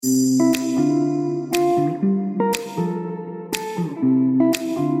Ever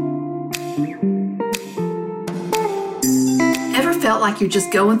felt like you're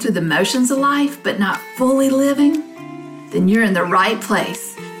just going through the motions of life, but not fully living? Then you're in the right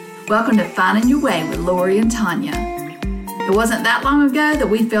place. Welcome to Finding Your Way with Lori and Tanya. It wasn't that long ago that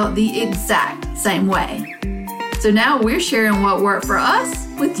we felt the exact same way. So now we're sharing what worked for us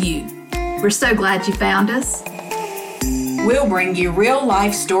with you. We're so glad you found us. We'll bring you real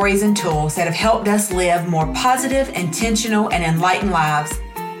life stories and tools that have helped us live more positive, intentional, and enlightened lives.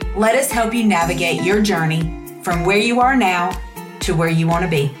 Let us help you navigate your journey from where you are now to where you want to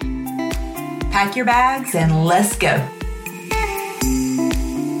be. Pack your bags and let's go.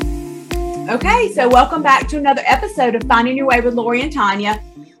 Okay, so welcome back to another episode of Finding Your Way with Lori and Tanya.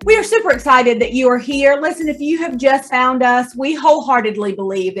 We are super excited that you are here. Listen, if you have just found us, we wholeheartedly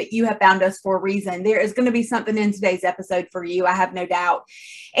believe that you have found us for a reason. There is going to be something in today's episode for you, I have no doubt.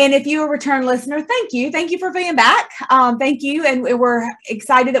 And if you're a return listener, thank you. Thank you for being back. Thank you. And we're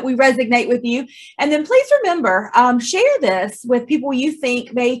excited that we resonate with you. And then please remember, share this with people you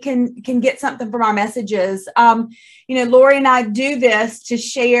think they can get something from our messages. Lori and I do this to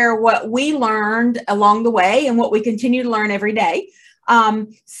share what we learned along the way and what we continue to learn every day.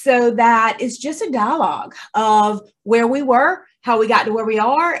 So that it's just a dialogue of where we were, how we got to where we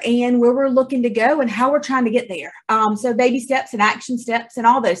are, and where we're looking to go and how we're trying to get there. So baby steps and action steps and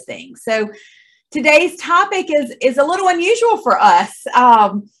all those things. So today's topic is a little unusual for us.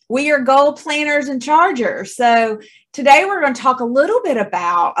 We are goal planners and chargers. So today we're going to talk a little bit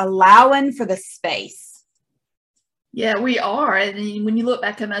about allowing for the space. Yeah, we are. And when you look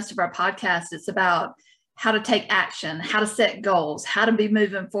back at most of our podcasts, it's about how to take action, how to set goals, how to be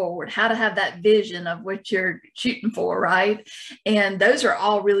moving forward, how to have that vision of what you're shooting for, right? And those are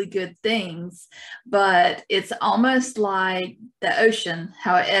all really good things, but it's almost like the ocean,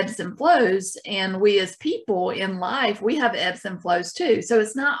 how it ebbs and flows. And we as people in life, we have ebbs and flows too. So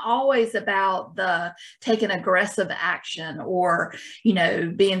it's not always about the taking aggressive action or,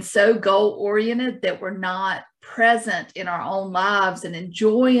 being so goal oriented that we're not present in our own lives and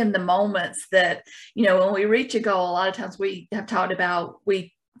enjoying the moments that, when we reach a goal, a lot of times we have talked about,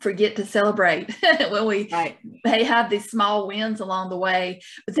 we forget to celebrate when we may have these small wins along the way.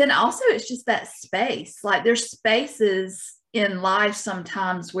 But then also it's just that space, like there's spaces in life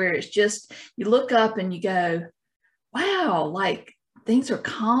sometimes where it's just, you look up and you go, wow, like things are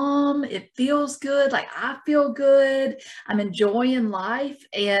calm. It feels good. Like I feel good. I'm enjoying life.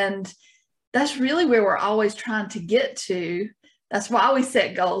 And that's really where we're always trying to get to. That's why we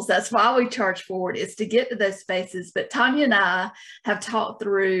set goals. That's why we charge forward, is to get to those spaces. But Tanya and I have talked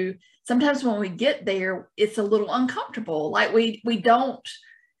through, sometimes when we get there, it's a little uncomfortable. Like we don't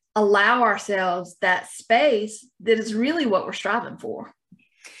allow ourselves that space that is really what we're striving for.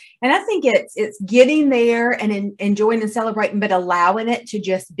 And I think it's getting there and enjoying and celebrating, but allowing it to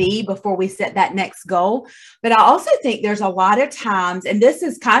just be before we set that next goal. But I also think there's a lot of times, and this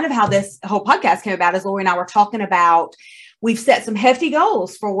is kind of how this whole podcast came about, as Lori and I were talking about, we've set some hefty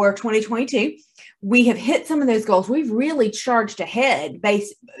goals for 2022. We have hit some of those goals. We've really charged ahead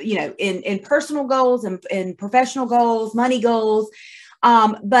in personal goals and in professional goals, money goals.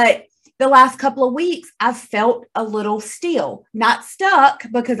 But the last couple of weeks, I've felt a little still, not stuck,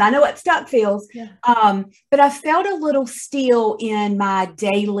 because I know what stuck feels. Yeah. But I felt a little still in my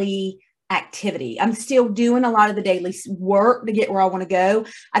daily activity. I'm still doing a lot of the daily work to get where I want to go.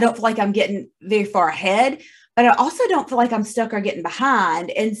 I don't feel like I'm getting very far ahead, but I also don't feel like I'm stuck or getting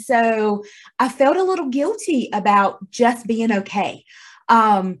behind. And so I felt a little guilty about just being okay,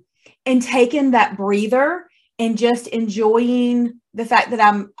 and taking that breather and just enjoying the fact that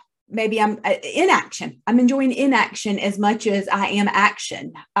I'm in action. I'm enjoying inaction as much as I am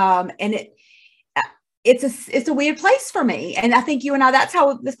action. And it's a weird place for me. And I think you and I, that's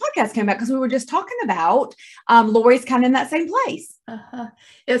how this podcast came about, because we were just talking about, Lori's kind of in that same place.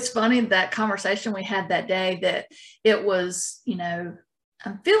 It's funny, that conversation we had that day, that it was,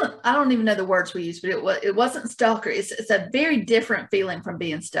 I'm feeling, I don't even know the words we used, but it wasn't stuck, or it's a very different feeling from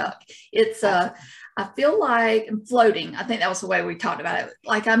being stuck. It's I feel like I'm floating. I think that was the way we talked about it.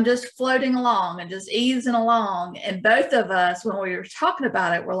 Like I'm just floating along and just easing along. And both of us, when we were talking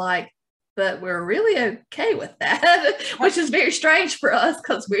about it, we're like, but we're really okay with that, which is very strange for us,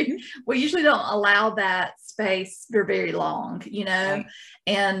 because we usually don't allow that space for very long, Right.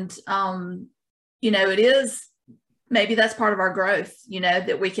 And, it is, maybe that's part of our growth,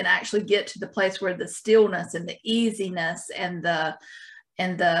 that we can actually get to the place where the stillness and the easiness and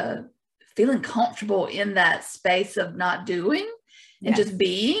the feeling comfortable in that space of not doing and just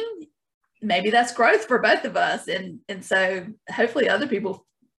being, maybe that's growth for both of us. And so hopefully other people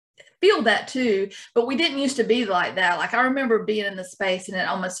feel that too, but we didn't used to be like that. Like I remember being in the space and it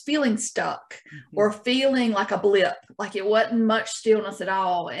almost feeling stuck or feeling like a blip, like it wasn't much stillness at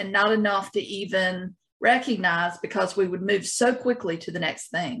all and not enough to even recognize because we would move so quickly to the next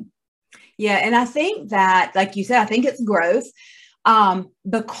thing. Yeah. And I think that, like you said, I think it's growth,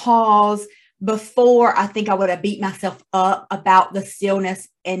 because before I think I would have beat myself up about the stillness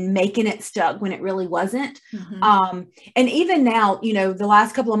and making it stuck when it really wasn't. And even now, you know, the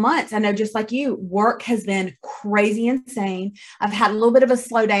last couple of months, I know just like you, work has been crazy insane. I've had a little bit of a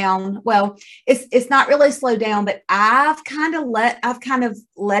slowdown. Well, it's not really slowed down, but I've kind of let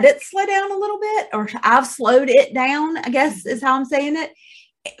it slow down a little bit, or I've slowed it down, I guess is how I'm saying it.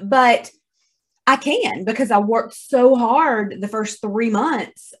 But I can, because I worked so hard the first 3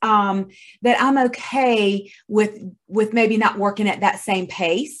 months, that I'm okay with maybe not working at that same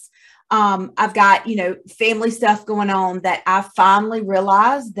pace. I've got, you know, family stuff going on that I finally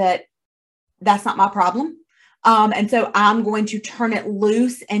realized that that's not my problem. And so I'm going to turn it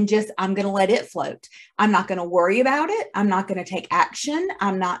loose and I'm going to let it float. I'm not going to worry about it. I'm not going to take action.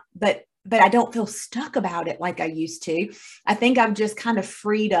 But I don't feel stuck about it like I used to. I think I've just kind of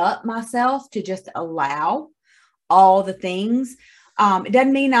freed up myself to just allow all the things. It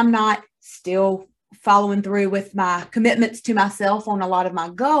doesn't mean I'm not still following through with my commitments to myself on a lot of my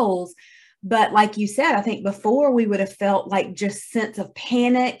goals. But like you said, I think before we would have felt like just sense of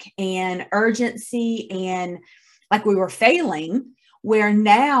panic and urgency and like we were failing, where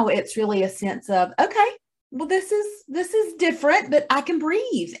now it's really a sense of, okay, well, this is different, but I can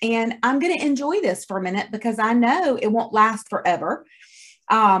breathe and I'm going to enjoy this for a minute because I know it won't last forever.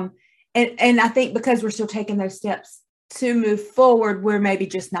 And I think because we're still taking those steps to move forward, we're maybe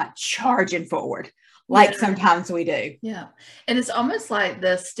just not charging forward like sometimes we do. Yeah. And it's almost like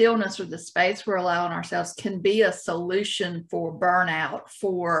the stillness or the space we're allowing ourselves can be a solution for burnout,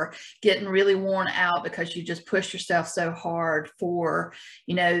 for getting really worn out because you just push yourself so hard, for,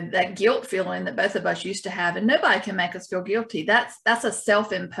 you know, that guilt feeling that both of us used to have. And nobody can make us feel guilty. That's a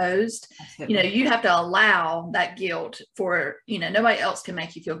self-imposed, you know, you have to allow that guilt for, you know, nobody else can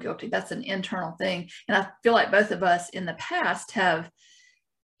make you feel guilty. That's an internal thing. And I feel like both of us in the past have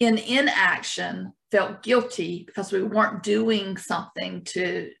in inaction felt guilty because we weren't doing something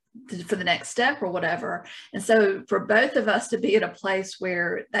for the next step or whatever. And so for both of us to be at a place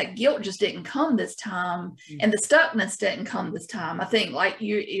where that guilt just didn't come this time and the stuckness didn't come this time, I think like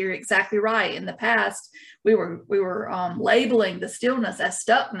you're exactly right. In the past, we were labeling the stillness as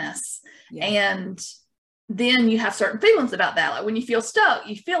stuckness. Yeah. And then you have certain feelings about that. Like when you feel stuck,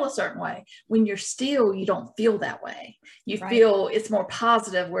 you feel a certain way. When you're still, you don't feel that way. You feel it's more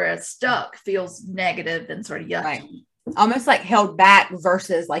positive, whereas stuck feels negative and sort of yucky. Right. Almost like held back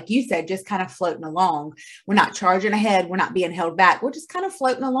versus, like you said, just kind of floating along. We're not charging ahead. We're not being held back. We're just kind of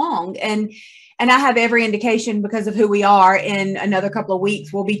floating along. And I have every indication, because of who we are, in another couple of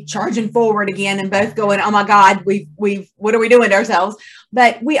weeks, we'll be charging forward again and both going, oh my God, what are we doing to ourselves?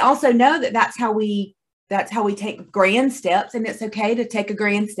 But we also know that that's how we take grand steps, and it's okay to take a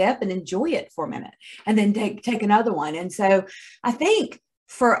grand step and enjoy it for a minute and then take another one. And so I think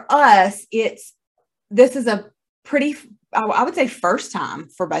for us, this is a pretty, I would say, first time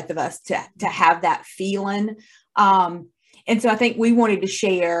for both of us to have that feeling. And so I think we wanted to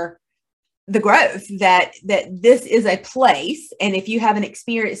share the growth that this is a place. And if you haven't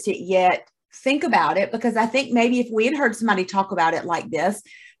experienced it yet, think about it, because I think maybe if we had heard somebody talk about it like this,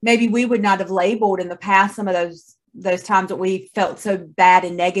 maybe we would not have labeled in the past some of those times that we felt so bad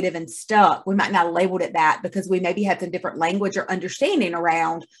and negative and stuck. We might not have labeled it that because we maybe had some different language or understanding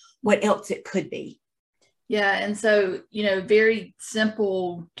around what else it could be. Yeah. And so, you know, very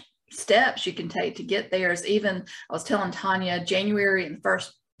simple steps you can take to get there is, even I was telling Tanya, January and the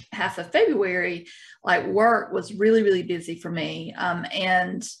first half of February, like work was really, really busy for me.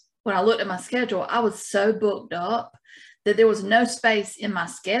 And when I looked at my schedule, I was so booked up that there was no space in my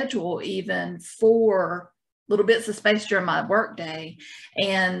schedule even for little bits of space during my work day.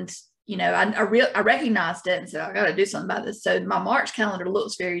 And, you know, I recognized it and said, I got to do something about this. So my March calendar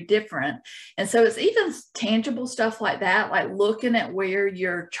looks very different. And so it's even tangible stuff like that, like looking at where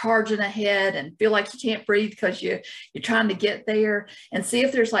you're charging ahead and feel like you can't breathe because you're trying to get there, and see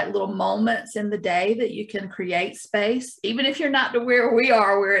if there's like little moments in the day that you can create space, even if you're not to where we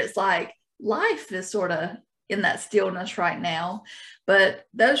are, where it's like life is sort of in that stillness right now. But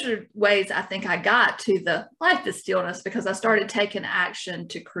those are ways I think I got to the life is stillness, because I started taking action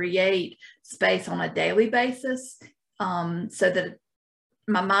to create space on a daily basis, so that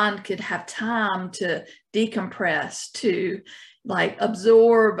my mind could have time to decompress, to like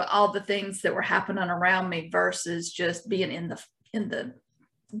absorb all the things that were happening around me versus just being in the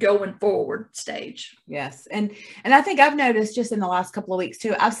going forward stage. Yes. And I think I've noticed just in the last couple of weeks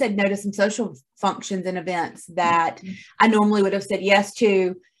too, I've said no to some social functions and events that I normally would have said yes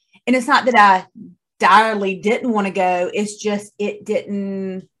to. And it's not that I direly didn't want to go. It's just, it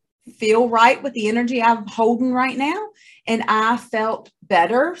didn't feel right with the energy I'm holding right now. And I felt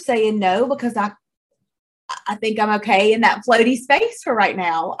better saying no because I think I'm okay in that floaty space for right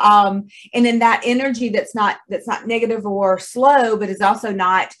now. And in that energy that's not negative or slow, but is also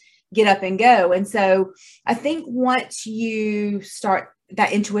not get up and go. And so I think once you start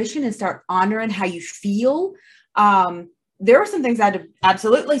that intuition and start honoring how you feel, there are some things I'd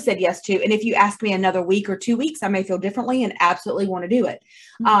absolutely said yes to. And if you ask me another week or 2 weeks, I may feel differently and absolutely want to do it.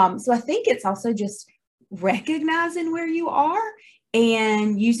 So I think it's also just recognizing where you are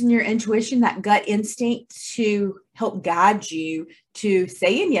and using your intuition, that gut instinct to help guide you to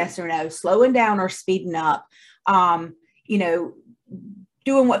saying yes or no, slowing down or speeding up, doing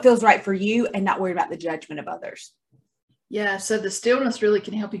what feels right for you and not worrying about the judgment of others. Yeah. So the stillness really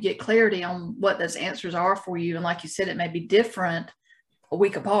can help you get clarity on what those answers are for you. And like you said, it may be different a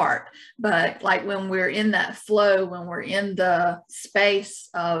week apart, but like when we're in that flow, when we're in the space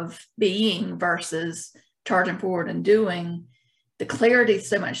of being versus charging forward and doing, the clarity is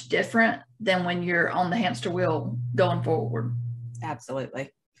so much different than when you're on the hamster wheel going forward. Absolutely.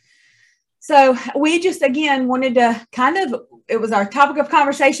 So we just, again, wanted to it was our topic of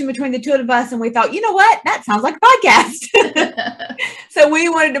conversation between the two of us. And we thought, you know what, that sounds like a podcast. So we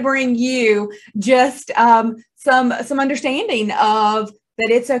wanted to bring you just some understanding of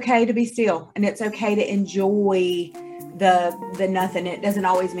that it's okay to be still and it's okay to enjoy the nothing. It doesn't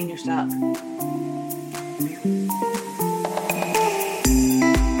always mean you're stuck.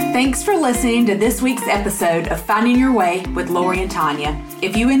 Thanks for listening to this week's episode of Finding Your Way with Lori and Tanya.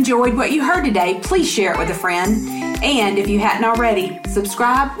 If you enjoyed what you heard today, please share it with a friend. And if you hadn't already,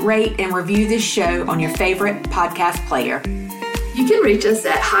 subscribe, rate, and review this show on your favorite podcast player. You can reach us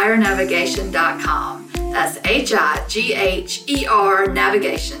at highernavigation.com. That's HIGHER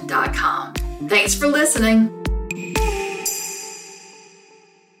navigation.com. Thanks for listening.